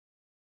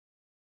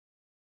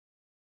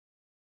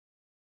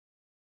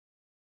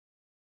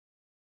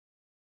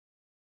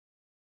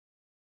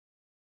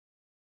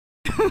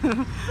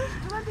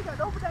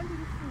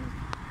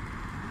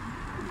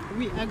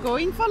We are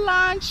going for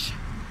lunch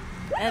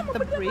at the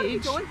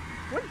bridge.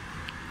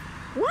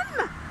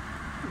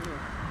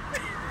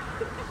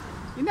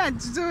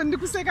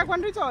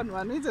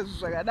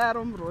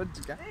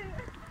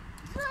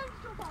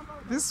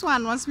 This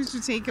one wants me to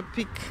take a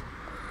pic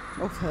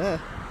of her.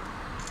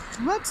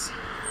 What?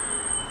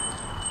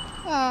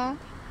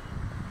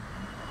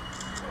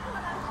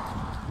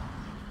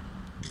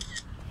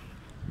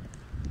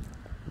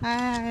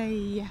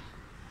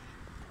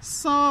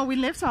 So we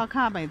left our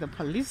car by the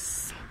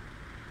police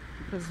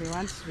because they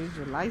want to read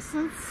your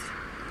license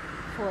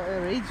for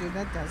a radio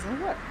that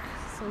doesn't work.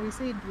 So we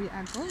said we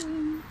are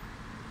going.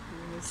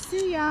 We will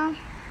see ya.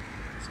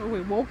 So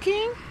we're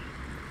walking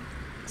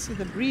to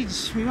the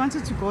bridge. We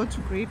wanted to go to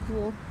Great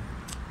Wall.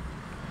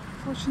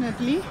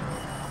 Fortunately,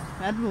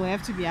 that will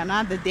have to be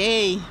another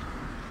day.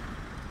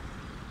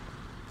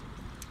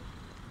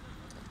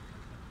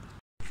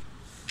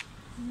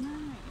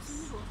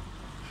 Nice.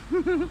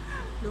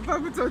 They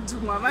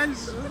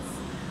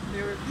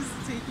were busy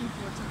taking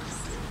photos.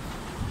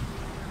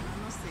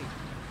 I must say,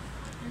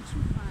 it's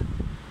too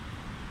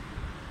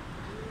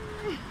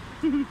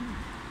fun.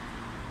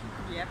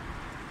 Yep,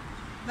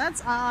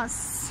 that's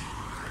us.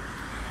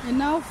 And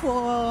now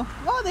for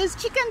there's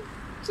chicken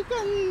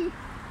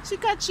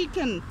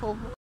for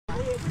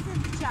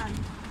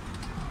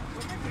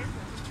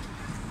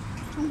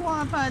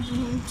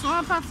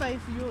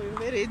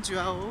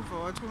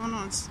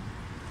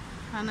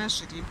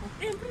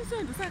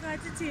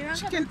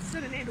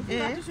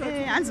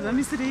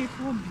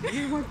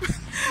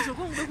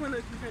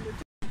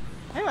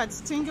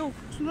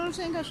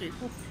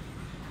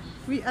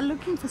we are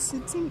looking for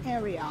sitting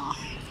area.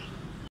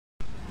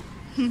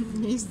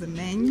 Here's the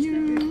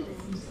menu.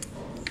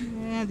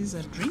 Yeah, these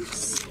are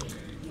drinks.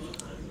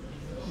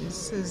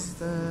 This is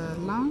the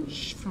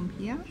lunch from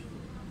here.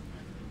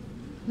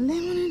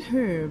 Lemon and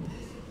herb.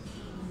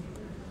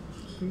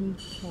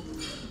 Grilled pork.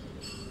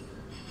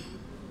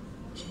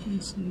 Chicken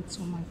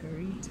schnitzel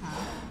margarita. I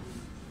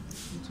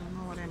don't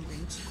know what I'm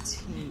going to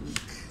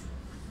take.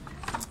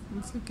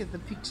 Let's look at the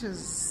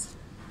pictures.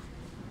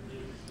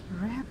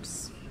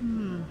 Wraps.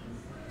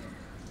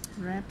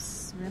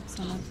 Wraps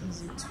are not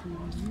easy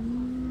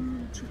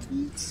to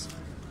eat.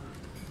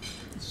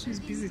 She's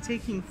busy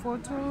taking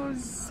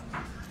photos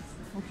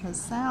of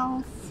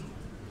herself.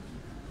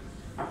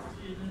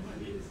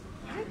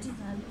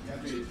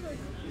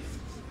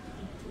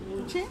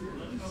 Okay.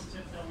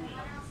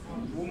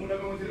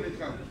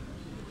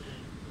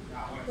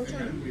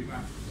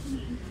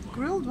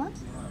 Grilled what?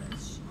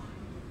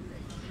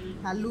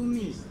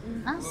 Halloumi.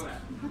 Ask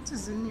what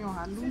is in your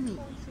halloumi.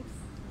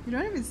 You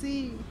don't even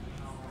see.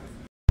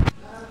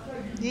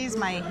 Here's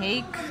my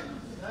hake.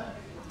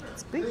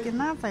 It's big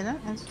enough.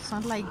 It's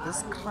not like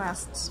this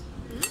crust.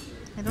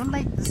 I don't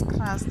like this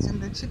crust,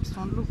 and the chips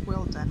don't look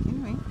well done.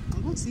 Anyway,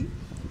 I'm going to see.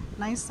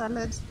 Nice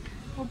salad.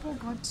 Popo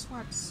got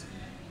what?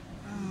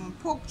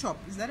 Pork chop.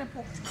 Is that a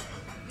pork chop?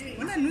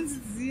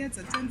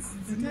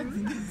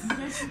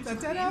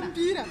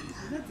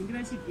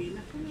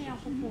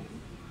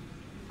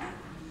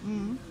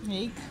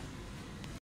 Hake.